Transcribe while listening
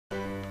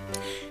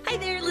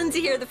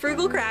Lindsay here, the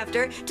Frugal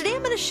Crafter. Today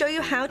I'm going to show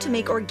you how to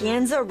make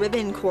organza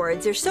ribbon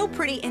cords. They're so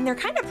pretty and they're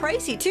kind of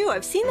pricey too.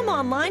 I've seen them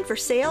online for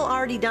sale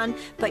already done,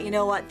 but you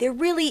know what? They're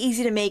really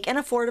easy to make and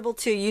affordable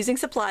too using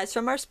supplies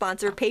from our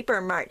sponsor Paper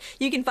Mart.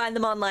 You can find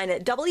them online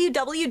at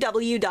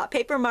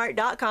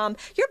www.papermart.com,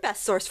 your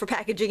best source for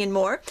packaging and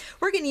more.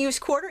 We're going to use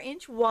 1/4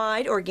 inch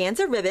wide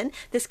organza ribbon.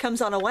 This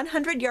comes on a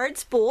 100-yard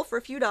spool for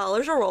a few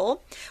dollars a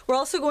roll. We're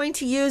also going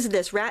to use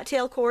this rat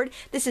tail cord.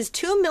 This is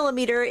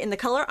 2mm in the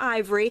color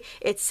ivory.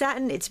 It's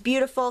satin, it's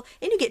beautiful,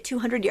 and you get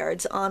 200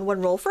 yards on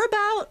one roll for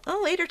about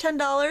 $8 or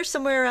 $10,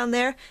 somewhere around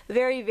there.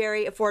 Very,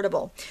 very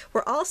affordable.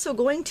 We're also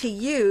going to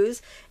use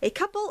a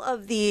couple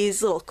of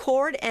these little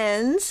cord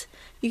ends.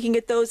 You can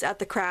get those at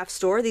the craft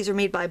store. These are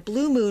made by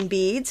Blue Moon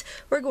Beads.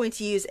 We're going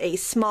to use a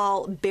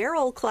small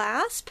barrel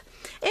clasp,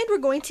 and we're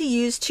going to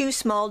use 2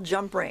 small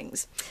jump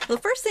rings. The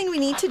first thing we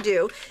need to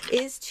do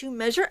is to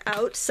measure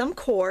out some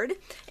cord,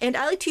 and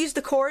I like to use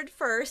the cord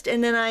first,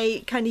 and then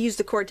I kind of use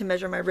the cord to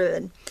measure my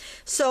ribbon.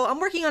 So I'm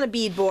working on a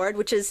bead board,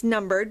 which is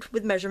numbered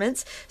with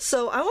measurements.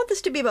 So I want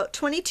this to be about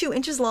 22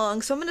 inches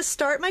long, so I'm going to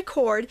start my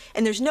cord,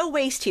 and there's no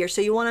waste here, so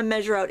you want to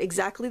measure out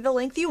exactly the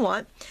length you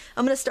want.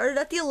 I'm going to start it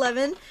at the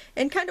 11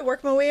 and kind of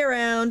work my way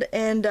around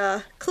and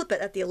clip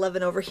it at the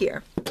 11 over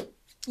here.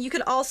 You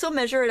could also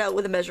measure it out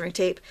with a measuring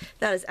tape.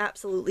 That is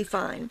absolutely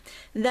fine.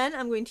 Then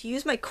I'm going to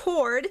use my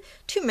cord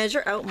to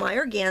measure out my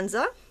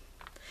organza.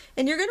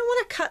 And you're going to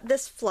want to cut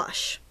this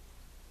flush,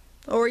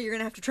 or you're going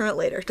to have to trim it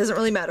later. It doesn't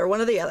really matter,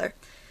 one or the other.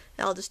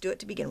 I'll just do it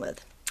to begin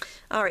with.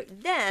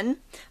 Alright, then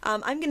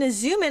I'm going to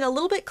zoom in a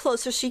little bit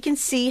closer so you can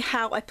see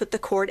how I put the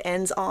cord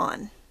ends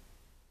on.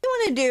 What you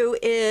want to do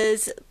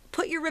is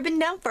put your ribbon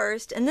down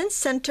first and then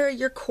center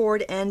your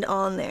cord end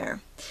on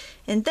there.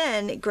 And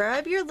then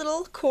grab your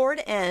little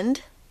cord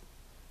end,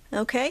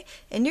 okay,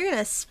 and you're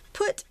gonna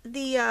put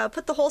the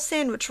whole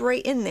sandwich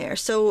right in there.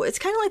 So it's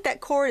kind of like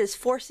that cord is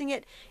forcing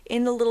it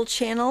in the little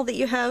channel that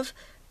you have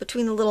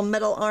between the little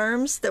metal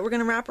arms that we're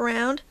gonna wrap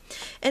around.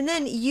 And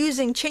then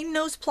using chain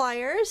nose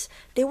pliers,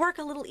 they work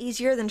a little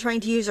easier than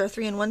trying to use our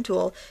 3-in-1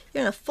 tool.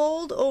 You're gonna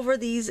fold over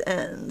these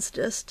ends,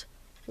 just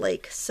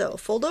like so.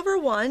 Fold over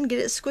one, get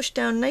it squished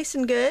down nice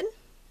and good.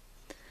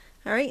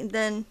 Alright, and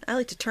then I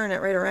like to turn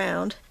it right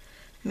around.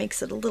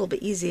 Makes it a little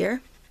bit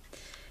easier.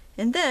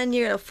 And then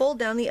you're going to fold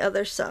down the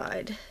other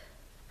side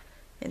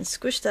and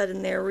squish that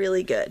in there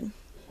really good.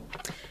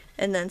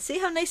 And then see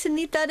how nice and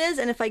neat that is?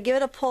 And if I give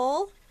it a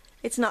pull,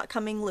 it's not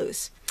coming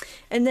loose.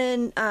 And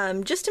then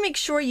just to make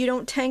sure you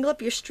don't tangle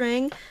up your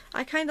string,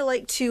 I kind of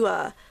like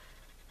to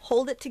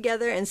hold it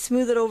together and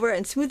smooth it over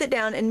and smooth it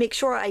down and make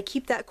sure I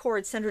keep that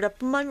cord centered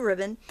up on my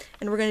ribbon.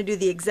 And we're going to do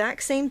the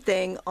exact same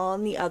thing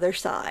on the other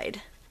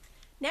side.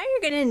 Now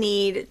you're going to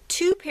need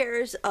 2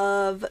 pairs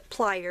of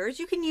pliers.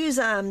 You can use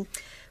one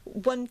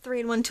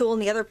 3-in-1 tool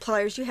and the other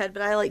pliers you had,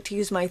 but I like to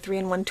use my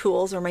 3-in-1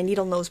 tools or my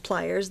needle nose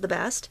pliers the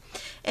best.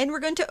 And we're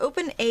going to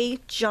open a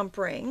jump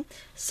ring.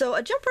 So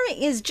a jump ring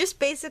is just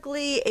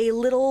basically a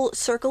little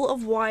circle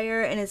of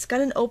wire, and it's got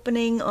an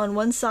opening on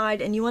one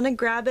side, and you want to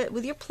grab it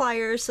with your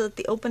pliers so that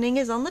the opening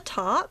is on the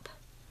top,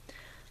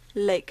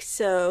 like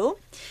so.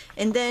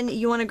 And then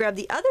you want to grab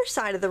the other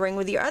side of the ring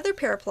with your other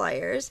pair of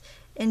pliers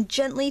and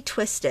gently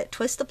twist it.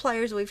 Twist the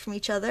pliers away from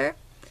each other,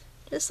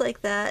 just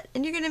like that,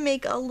 and you're going to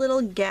make a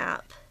little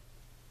gap.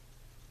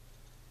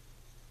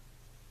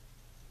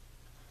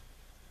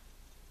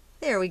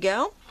 There we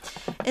go.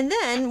 And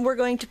then we're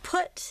going to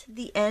put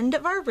the end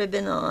of our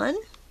ribbon on,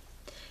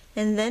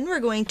 and then we're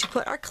going to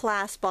put our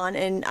clasp on,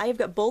 and I've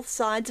got both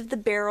sides of the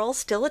barrel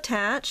still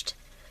attached.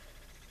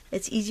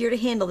 It's easier to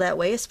handle that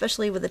way,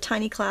 especially with a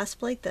tiny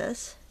clasp like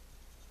this.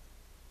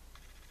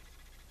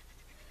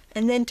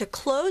 And then to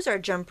close our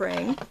jump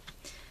ring,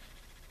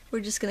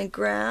 we're just going to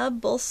grab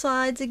both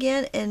sides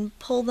again and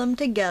pull them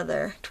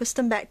together, twist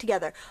them back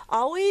together.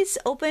 Always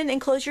open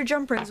and close your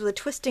jump rings with a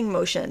twisting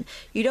motion.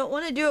 You don't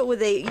want to do it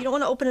with you don't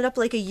want to open it up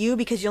like a U,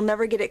 because you'll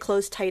never get it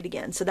closed tight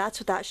again. So that's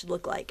what that should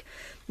look like.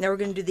 Now we're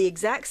going to do the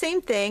exact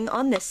same thing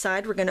on this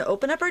side. We're going to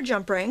open up our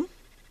jump ring.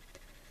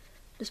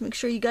 Just make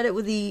sure you got it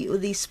with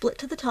the split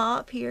to the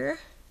top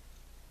here.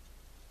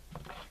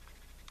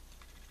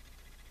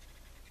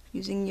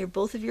 Using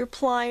both of your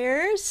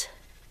pliers.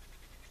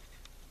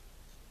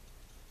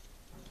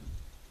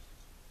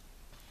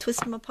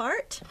 Twist them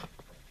apart.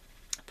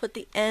 Put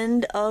the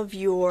end of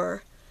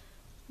your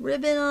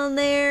ribbon on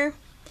there.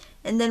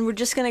 And then we're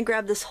just going to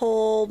grab this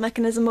whole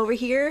mechanism over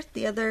here,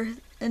 the other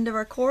end of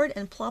our cord,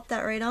 and plop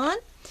that right on.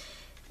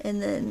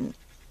 And then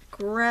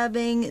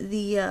grabbing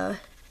the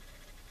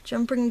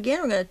jump ring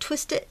again, we're going to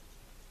twist it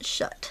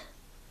shut.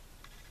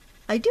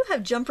 I do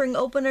have jump ring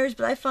openers,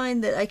 but I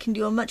find that I can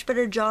do a much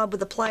better job with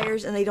the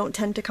pliers and they don't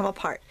tend to come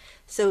apart.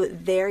 So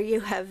there you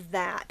have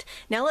that.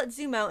 Now let's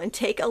zoom out and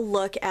take a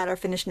look at our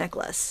finished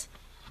necklace.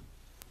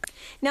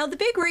 Now the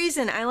big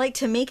reason I like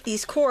to make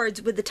these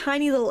cords with the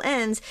tiny little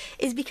ends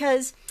is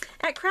because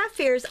at craft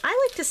fairs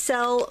I like to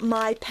sell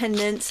my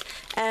pendants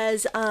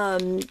as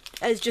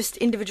just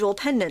individual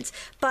pendants,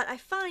 but I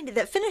find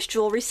that finished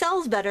jewelry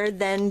sells better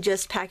than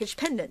just packaged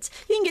pendants.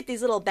 You can get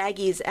these little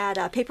baggies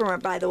at Paper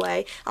Mart, by the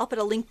way. I'll put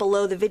a link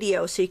below the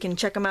video so you can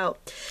check them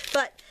out.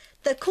 But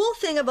the cool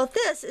thing about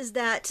this is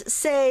that,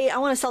 say I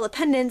want to sell the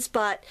pendants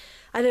but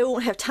I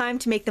don't have time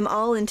to make them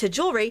all into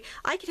jewelry,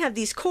 I can have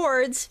these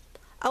cords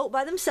out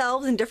by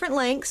themselves in different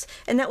lengths,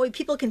 and that way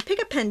people can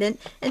pick a pendant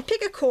and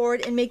pick a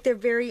cord and make their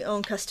very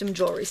own custom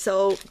jewelry.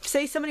 So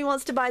say somebody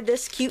wants to buy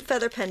this cute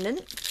feather pendant,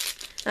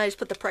 and I just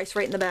put the price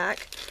right in the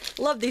back.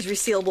 Love these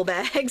resealable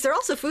bags. They're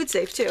also food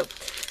safe too.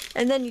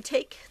 And then you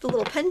take the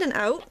little pendant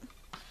out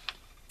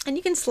and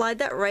you can slide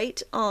that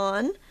right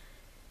on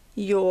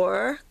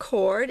your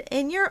cord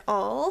and you're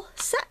all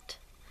set.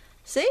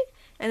 See?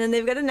 And then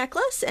they've got a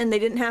necklace and they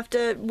didn't have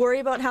to worry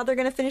about how they're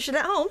going to finish it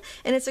at home.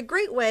 And it's a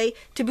great way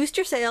to boost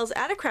your sales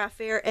at a craft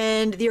fair,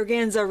 and the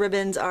organza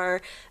ribbons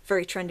are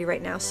very trendy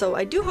right now. So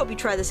I do hope you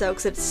try this out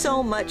because it's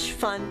so much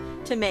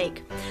fun to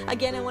make.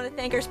 Again, I want to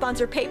thank our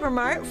sponsor Paper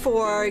Mart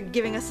for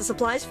giving us the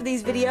supplies for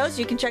these videos.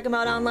 You can check them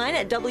out online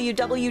at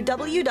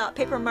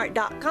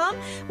www.papermart.com,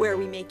 where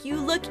we make you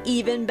look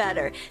even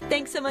better.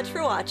 Thanks so much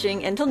for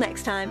watching. Until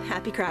next time,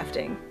 happy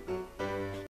crafting.